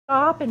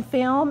shop and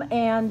film,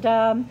 and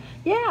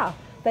yeah,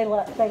 they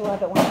love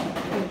it when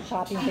I do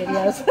shopping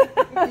videos.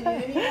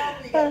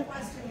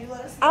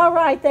 All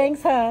right,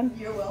 thanks, hon.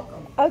 You're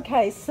welcome.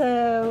 Okay,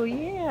 so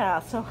yeah,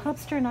 so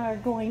Hubster and I are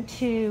going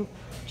to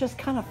just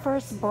kind of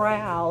first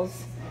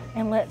browse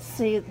and let's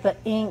see the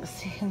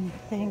inks and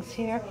things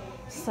here.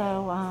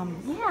 So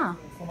yeah.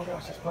 Oh my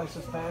gosh, this place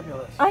is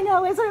fabulous. I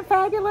know, isn't it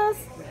fabulous?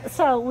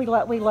 So we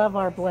love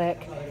our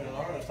Blick.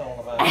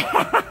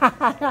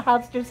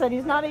 Hubster said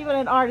he's not even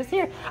an artist.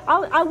 Here,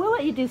 I will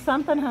let you do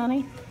something,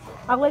 honey.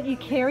 I'll let you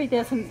carry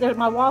this, and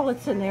my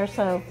wallet's in there,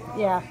 so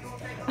yeah.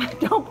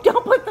 Don't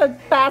put the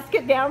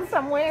basket down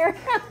somewhere.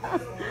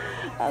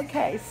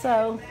 Okay,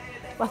 so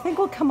I think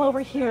we'll come over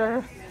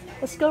here.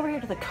 Let's go over here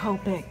to the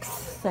Copics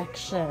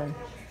section.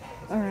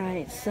 All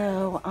right,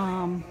 so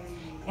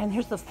and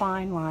here's the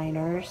fine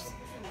liners.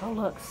 Oh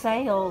look,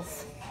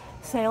 sales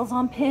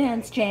on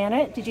pens.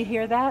 Janet, did you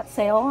hear that?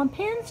 Sale on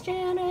pens,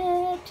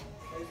 Janet.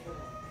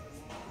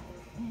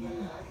 Yeah.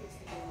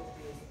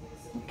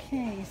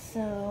 Okay,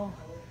 so,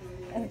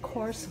 and of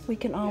course we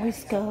can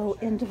always go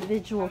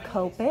individual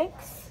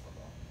Copics.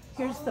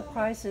 Here's the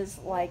prices,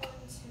 like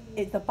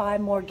the buy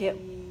more get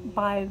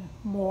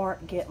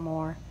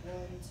more.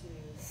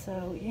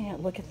 So yeah,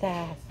 look at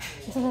that.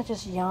 Isn't that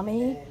just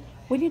yummy?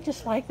 Wouldn't you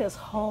just like this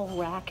whole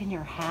rack in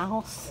your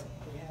house?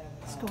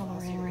 Let's go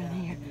around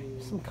here.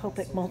 Some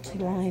Copic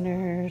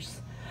multi-liners.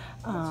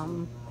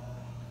 All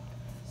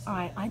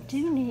right, I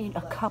do need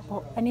a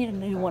couple. I need a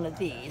new one of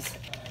these.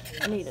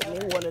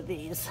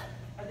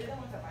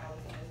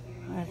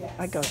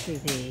 I go through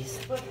these.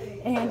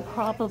 And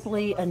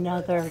probably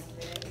another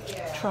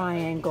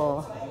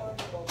triangle.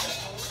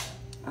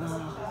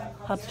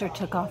 Hubster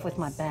took off with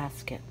my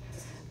basket.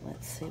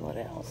 Let's see what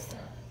else.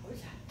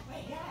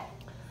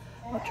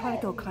 I'll try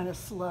to go kind of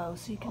slow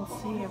so you can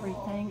see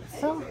everything. It's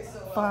so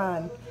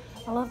fun.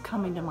 I love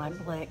coming to my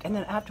Blick. And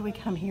then after we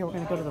come here, we're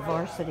going to go to the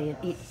Varsity and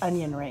eat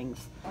onion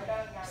rings.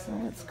 So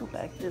let's go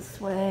back this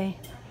way.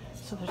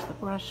 So there's the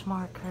brush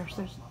markers.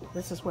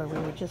 This is where we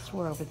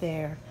were over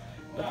there.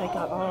 But they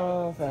got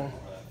all the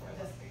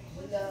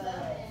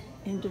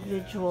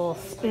individual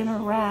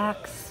spinner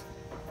racks.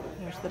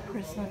 There's the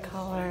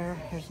Prismacolor.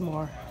 There's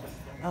more.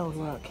 Oh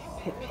look,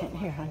 pin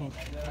here, honey.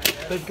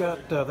 They've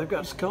got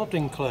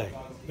sculpting clay.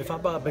 If I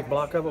buy a big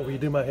block of it, will you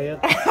do my head?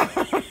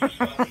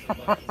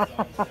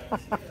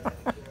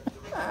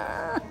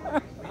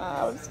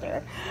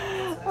 Hubster.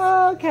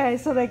 Okay,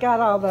 so they got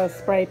all the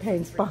spray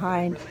paints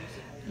behind,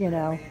 you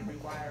know.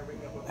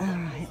 All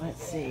right,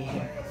 let's see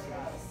here.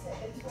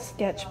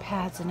 Sketch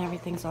pads and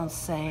everything's on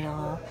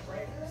sale.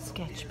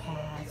 Sketch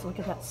pads. Look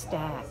at that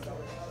stack.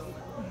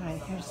 All right,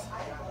 here's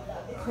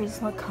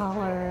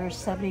Prismacolor,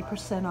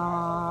 70%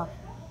 off.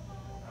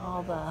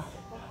 All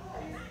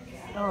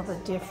the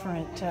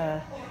different.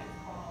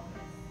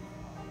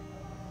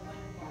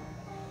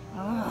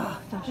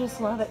 Don't you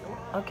just love it?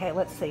 Okay,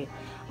 let's see.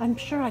 I'm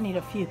sure I need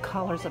a few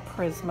colors of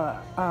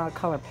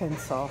Color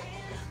pencil,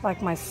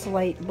 like my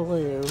slate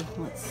blue.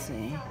 Let's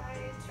see.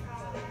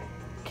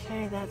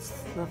 Okay, that's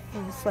the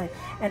slate.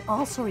 And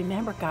also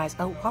remember, guys.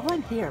 Oh, while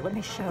I'm here, let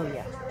me show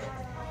you.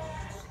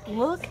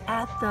 Look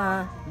at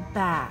the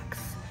backs.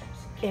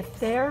 If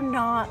they're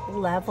not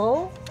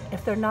level,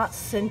 if they're not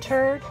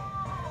centered,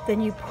 then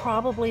you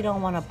probably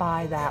don't want to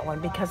buy that one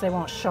because they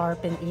won't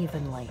sharpen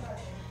evenly.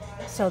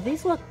 So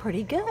these look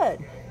pretty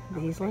good.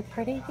 Maybe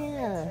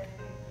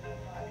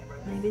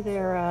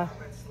they're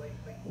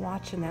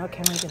watching now.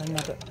 Okay, I'm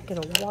gonna get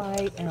a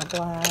white and a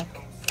black.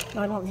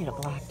 No, I don't need a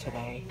black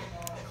today.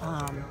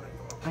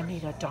 I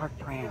need a dark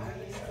brown.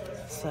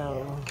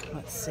 So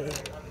let's see.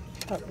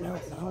 Oh no, I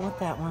don't want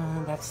that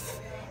one.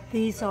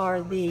 These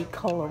are the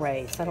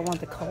Colorays. I don't want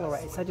the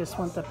Colorays. I just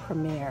want the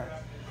Premier.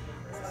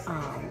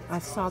 I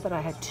saw that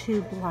I had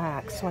 2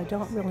 blacks, so I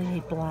don't really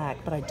need black,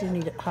 but I do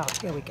need it. Oh,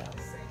 here we go.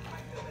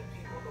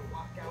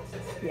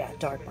 Yeah,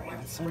 dark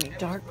brown. So we need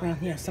dark brown.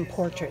 Yeah, some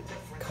portrait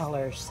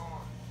colors.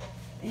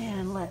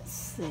 And let's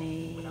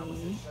see.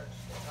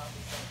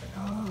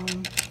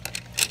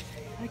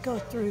 I go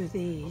through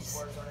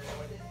these.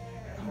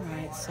 All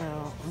right, so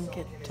I'll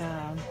get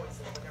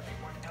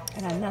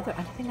and another.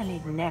 I think I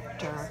need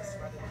nectar.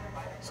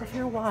 So if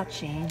you're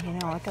watching, you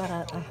know, I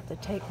have to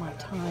take my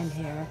time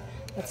here.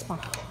 That's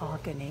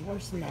mahogany.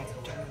 Where's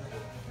nectar?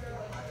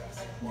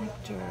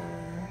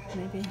 Nectar,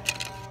 maybe.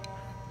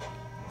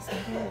 Is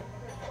that it?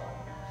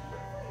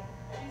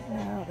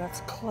 No,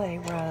 that's clay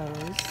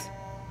rose.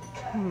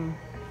 Oh,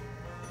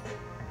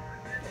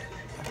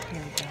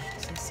 here we go.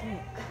 Does I see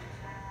it?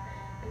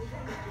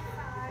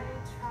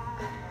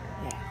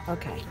 Yeah,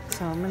 okay.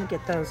 So I'm going to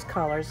get those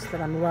colors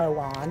that I'm low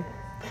on.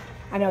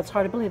 I know it's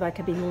hard to believe I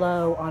could be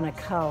low on a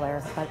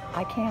color, but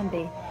I can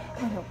be.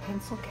 Little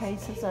pencil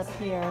cases up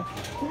here.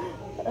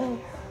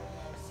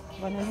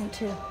 Running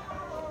into.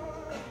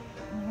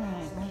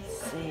 Alright, let's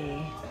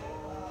see.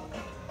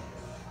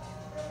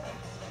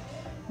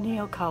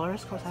 Neo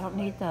colors, of course I don't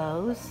need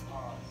those.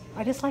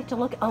 I just like to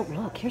look. Oh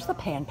look, here's the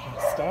pan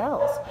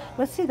pastels.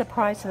 Let's see the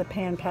price of the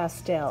pan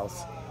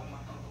pastels.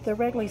 They're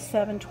regularly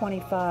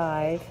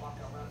 $7.25.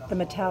 The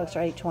metallics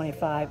are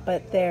 $8.25,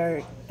 but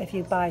they're, if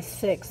you buy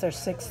 6, they're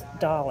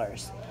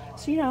 $6.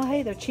 So, you know,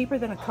 hey, they're cheaper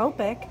than a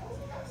Copic.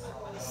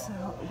 So,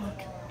 look,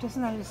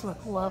 doesn't that just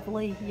look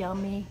lovely,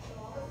 yummy?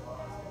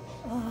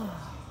 Oh,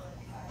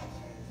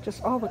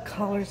 just all the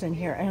colors in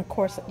here. And of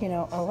course, you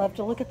know, I love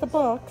to look at the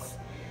books.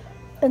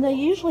 And they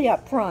usually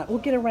up front, we'll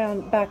get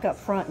around back up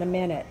front in a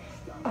minute.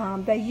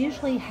 They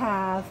usually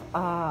have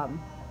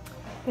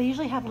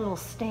little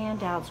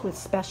standouts with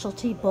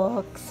specialty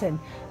books and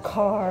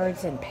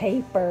cards and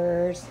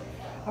papers.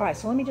 All right,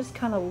 so let me just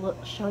kind of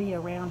show you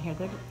around here.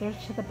 They're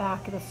to the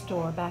back of the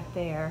store back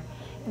there.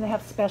 And they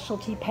have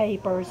specialty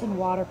papers and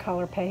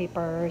watercolor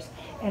papers.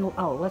 And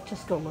oh, let's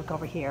just go look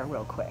over here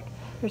real quick.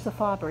 There's the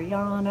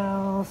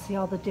Fabriano, see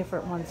all the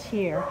different ones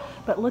here.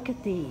 But look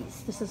at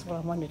these. This is what I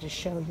wanted to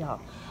show y'all.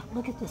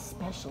 Look at the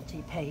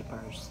specialty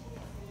papers.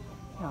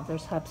 Now,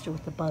 there's Hubster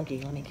with the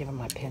buggy. Let me give him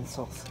my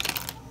pencils.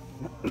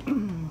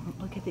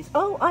 Look at these.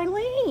 Oh,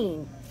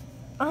 Eileen!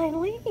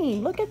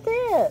 Eileen, look at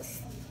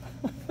this.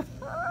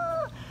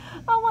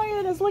 Oh my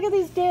goodness, look at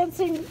these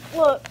dancing,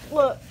 look.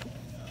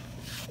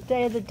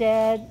 Day of the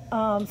Dead,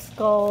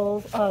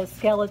 skulls,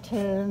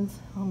 skeletons.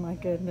 Oh my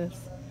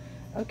goodness.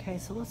 Okay,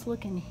 so let's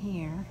look in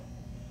here.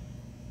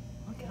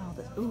 Look at all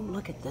this. Ooh,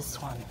 look at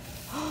this one.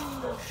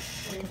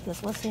 Look at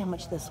this. Let's see how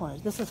much this one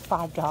is. This is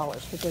 $5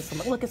 for this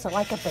one. Look, it's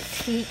like a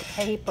batik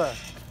paper.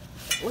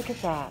 Look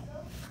at that.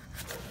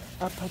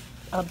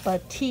 A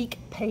batik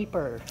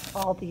paper.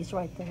 All these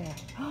right there.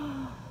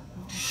 Oh,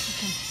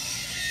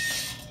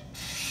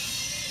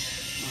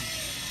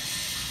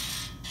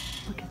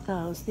 look at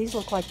those. These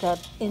look like the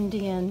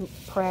Indian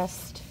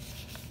pressed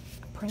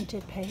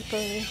printed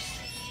papers.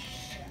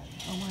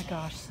 Oh my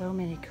gosh, so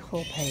many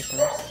cool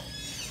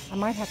papers. I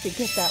might have to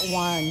get that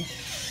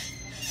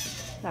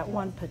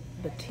one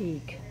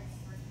batik.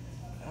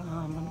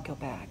 Let me go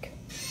back.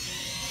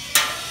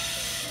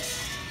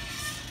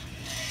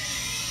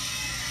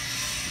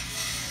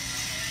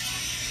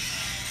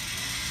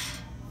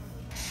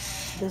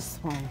 This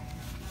one.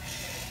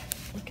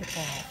 Look at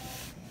that.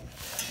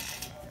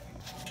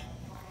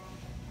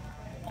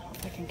 I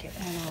hope I can get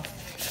one off.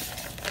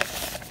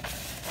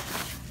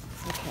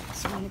 Okay,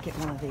 so I'm going to get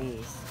one of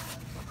these.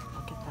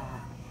 Look at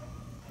that.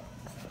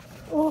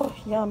 Oh,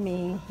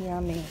 yummy,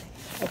 yummy.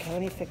 Okay,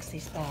 let me fix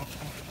these back.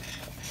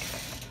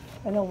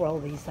 And I'll roll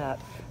these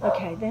up.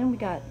 Okay, then we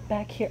got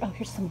back here. Oh,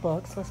 here's some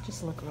books. Let's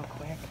just look real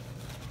quick.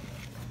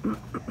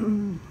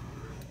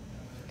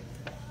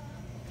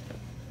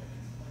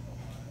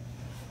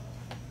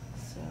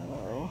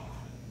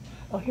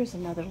 Oh, here's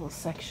another little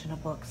section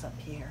of books up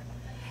here.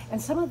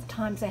 And some of the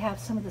times they have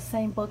some of the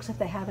same books that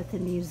they have at the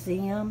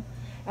museum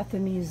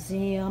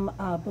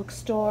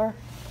bookstore.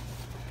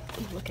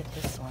 Ooh, look at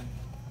this one.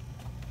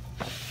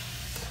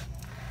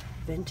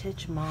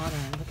 Vintage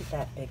Modern. Look at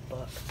that big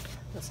book.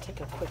 Let's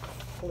take a quick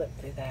flip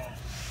through that.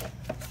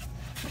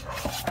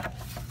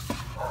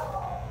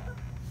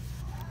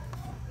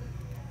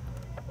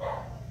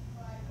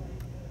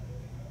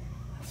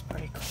 That's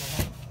pretty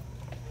cool.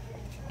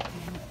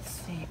 Let's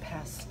see,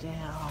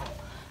 pastel,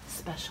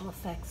 special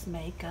effects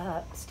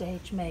makeup,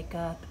 stage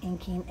makeup,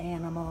 inking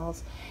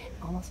animals.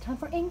 Almost time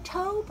for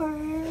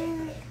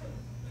Inktober.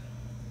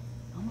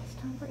 Almost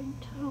time for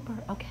Inktober.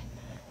 Okay,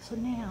 so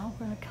now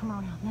we're gonna come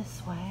around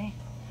this way.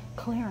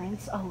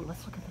 Clearance. Oh,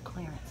 let's look at the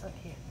clearance up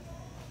here.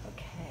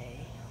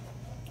 Okay,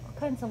 all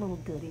kinds of little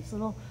goodies,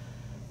 little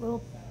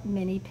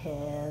mini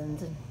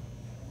pens, and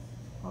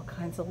all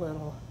kinds of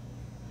little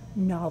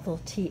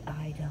novelty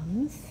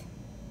items.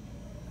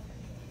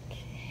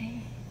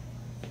 Okay,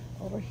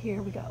 over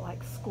here we got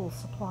like school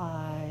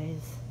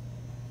supplies,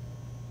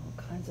 all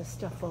kinds of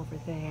stuff over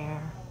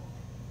there.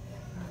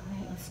 All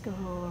right, let's go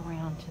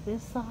around to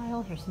this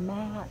aisle. Here's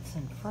mats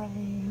and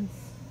frames,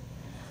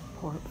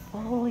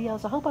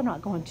 portfolios. I hope I'm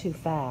not going too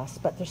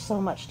fast, but there's so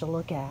much to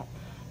look at.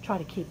 Try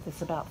to keep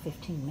this about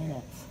 15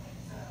 minutes.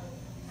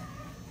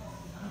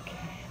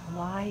 Okay,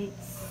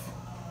 lights.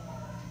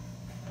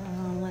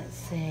 Let's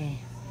see.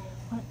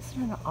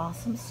 Isn't it an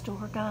awesome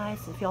store, guys?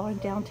 If y'all are in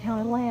downtown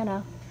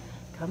Atlanta,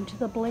 come to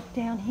the Blick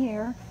down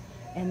here,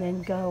 and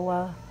then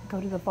go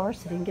to the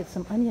Varsity and get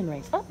some onion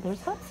rings. Oh, there's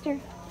Hubster.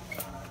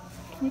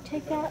 Can you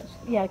take that?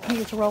 Yeah, can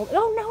you just roll it?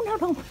 Oh,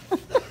 no,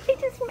 he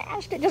just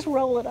mashed it. Just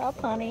roll it up,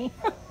 honey.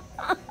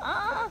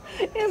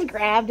 Just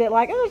grabbed it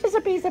like, oh, it's just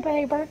a piece of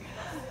paper.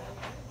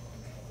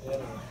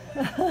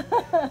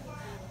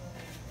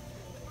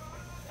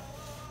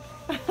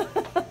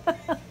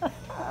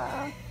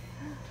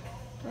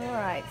 All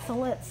right, so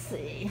let's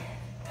see.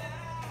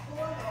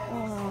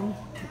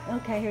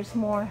 Okay, here's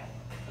more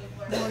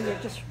your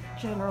just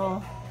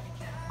general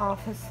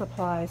office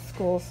supplies,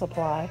 school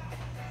supply,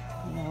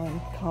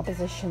 and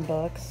composition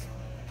books.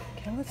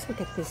 Okay, let's look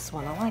at this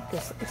one. I like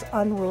this. It's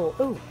unruled.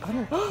 Ooh,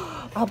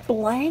 a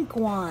blank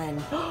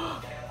one.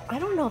 I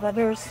don't know if I've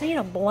ever seen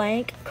a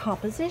blank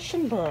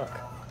composition book.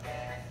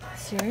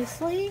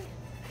 Seriously?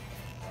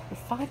 For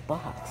 $5.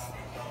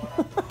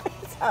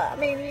 I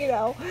mean,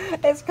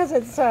 it's because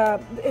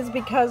it's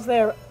because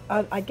they're,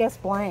 I guess,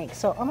 blank.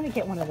 So I'm gonna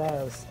get one of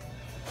those.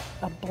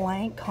 a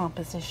blank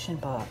composition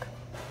book.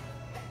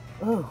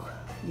 Ooh,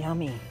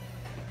 yummy.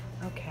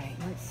 Okay,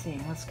 let's see.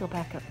 Let's go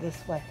back up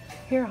this way.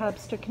 Here,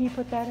 Hubster, can you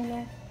put that in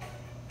there?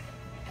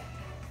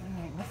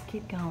 All right, let's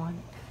keep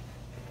going.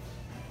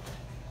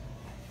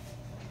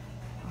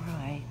 All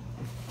right.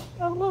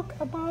 Oh, look,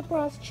 a Bob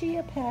Ross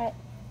Chia Pet.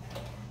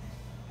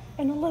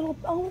 And a little,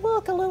 oh,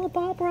 look, a little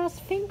Bob Ross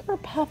finger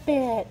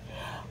puppet.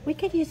 We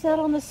could use that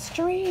on the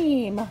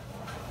stream.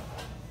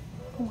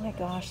 Oh my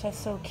gosh, that's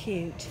so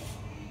cute.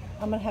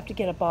 I'm gonna have to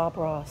get a Bob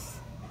Ross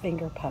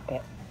finger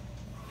puppet.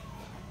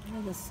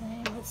 They're the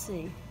same, let's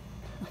see.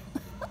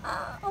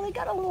 Oh, they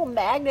got a little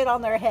magnet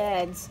on their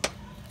heads.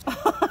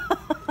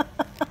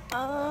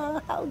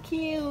 Oh, how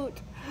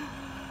cute.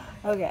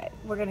 Okay,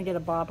 we're gonna get a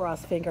Bob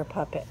Ross finger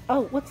puppet.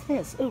 Oh, what's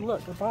this? Oh,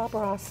 look, a Bob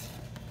Ross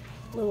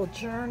little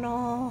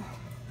journal.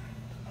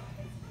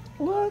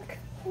 Look,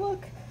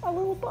 look, a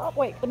little Bob.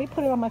 Wait, let me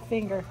put it on my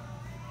finger.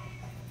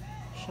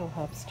 Show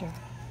Hubster.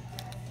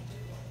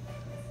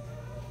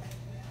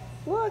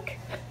 Look.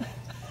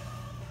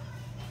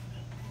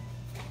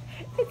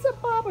 It's a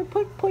Bob.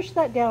 Push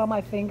that down on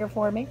my finger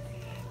for me.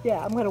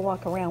 Yeah, I'm gonna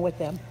walk around with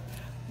them.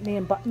 Me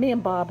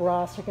and Bob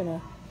Ross are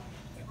gonna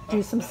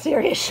do some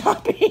serious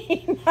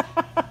shopping.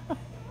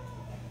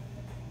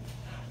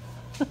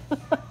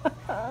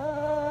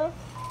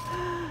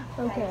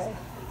 Okay.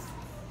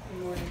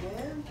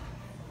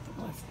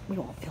 We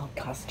won't film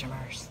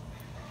customers.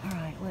 All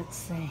right, let's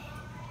see.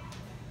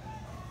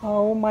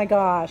 Oh my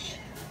gosh.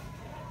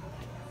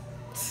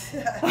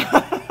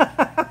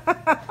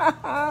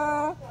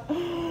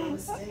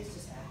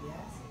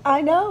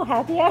 I know,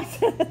 happy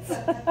accidents.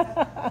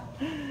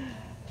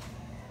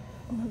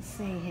 Let's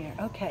see here.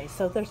 Okay,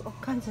 so there's all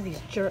kinds of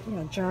these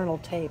journal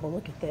table.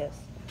 Look at this.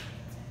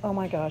 Oh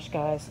my gosh,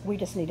 guys, we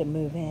just need to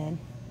move in.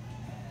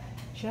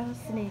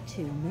 Just need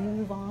to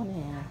move on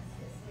in.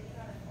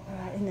 All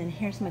right, and then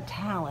here's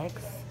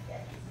metallics.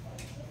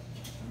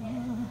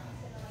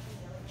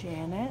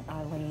 Janet,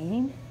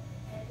 Eileen.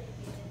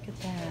 Look at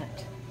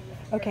that.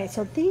 Okay,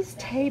 so these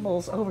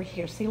tables over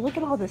here, see, look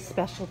at all this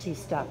specialty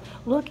stuff.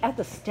 Look at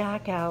the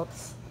stack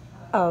outs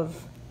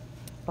of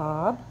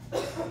Bob.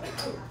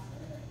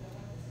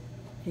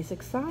 He's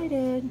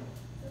excited.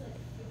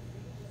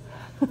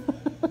 Look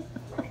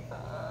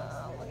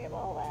at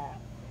all that.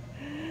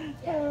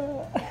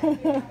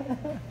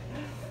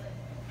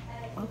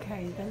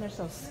 Okay, then there's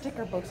those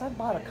sticker books. I've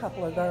bought a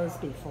couple of those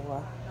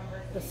before.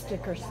 The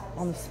stickers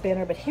on the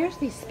spinner, but here's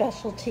these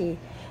specialty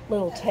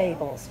little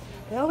tables.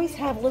 They always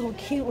have little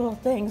cute little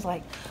things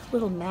like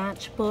little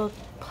matchbook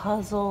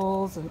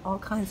puzzles and all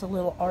kinds of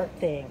little art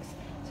things.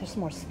 There's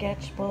more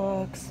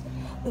sketchbooks.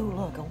 Ooh,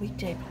 look, a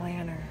weekday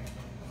planner.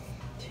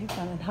 Too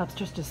fun, and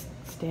Hubster's just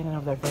standing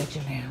over there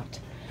vegging out.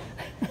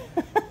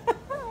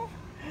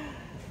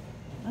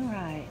 All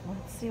right,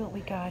 let's see what we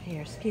got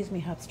here. Excuse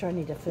me, Hubster, I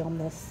need to film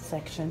this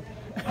section.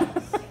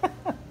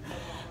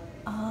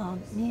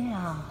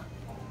 Yeah.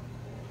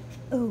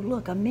 Oh,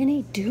 look, a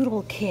mini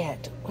doodle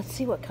kit. Let's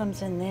see what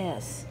comes in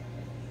this.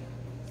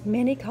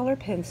 Mini color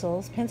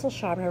pencils, pencil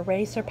sharpener,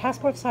 eraser,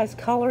 passport size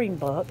coloring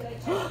book.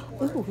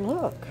 Ooh,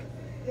 look.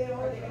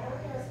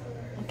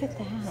 Look at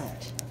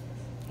that.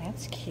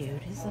 That's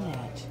cute, isn't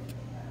it?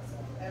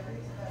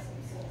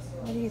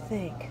 What do you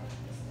think?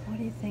 What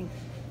do you think?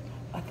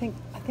 I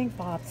think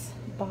Bob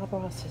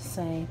Ross is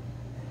saying,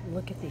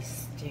 look at these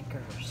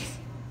stickers.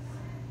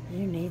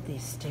 You need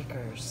these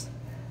stickers.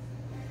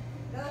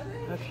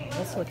 Okay,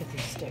 let's look at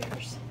these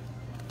stickers.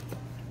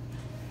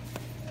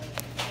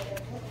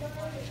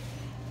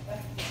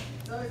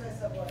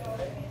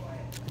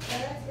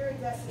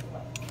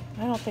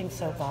 I don't think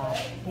so, Bob.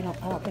 I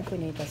don't think we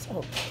need this.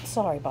 Oh,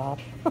 sorry, Bob.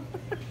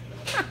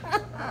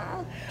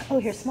 Oh,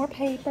 here's some more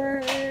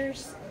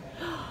papers.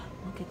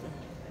 Look at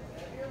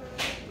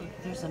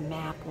there's a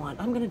map one.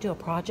 I'm going to do a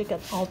project, an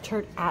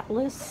altered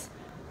atlas,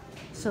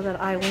 so that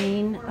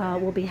Eileen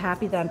will be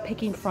happy that I'm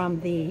picking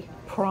from the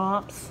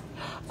prompts.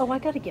 Oh, I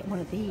got to get one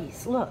of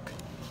these. Look.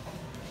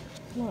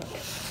 Look.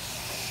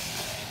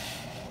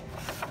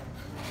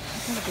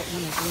 I got to get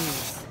one of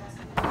these.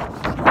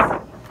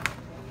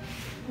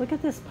 Look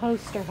at this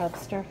poster,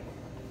 Hubster.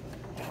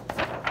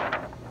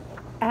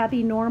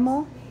 Abby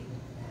Normal.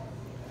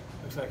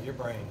 Looks like your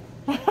brain.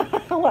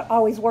 What,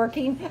 always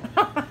working?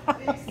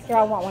 Here,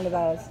 I want one of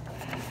those.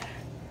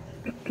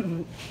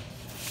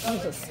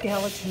 There's a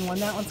skeleton one.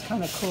 That one's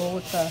kind of cool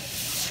with the,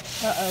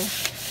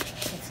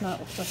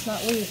 let's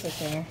not lose it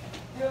there.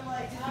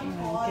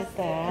 Get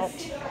that.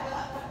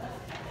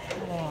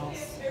 What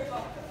else?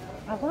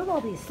 I love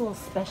all these little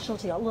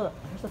specialty. Oh, look,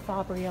 there's the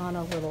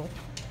Fabriano little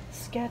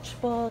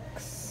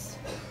sketchbooks.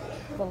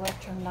 The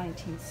Electron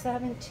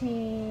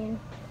 1917.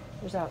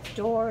 There's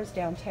Outdoors,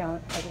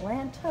 Downtown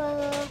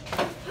Atlanta.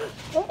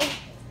 Uh-oh.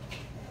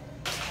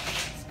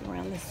 Let's go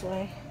around this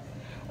way.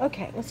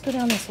 Okay, let's go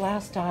down this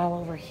last aisle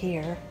over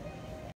here.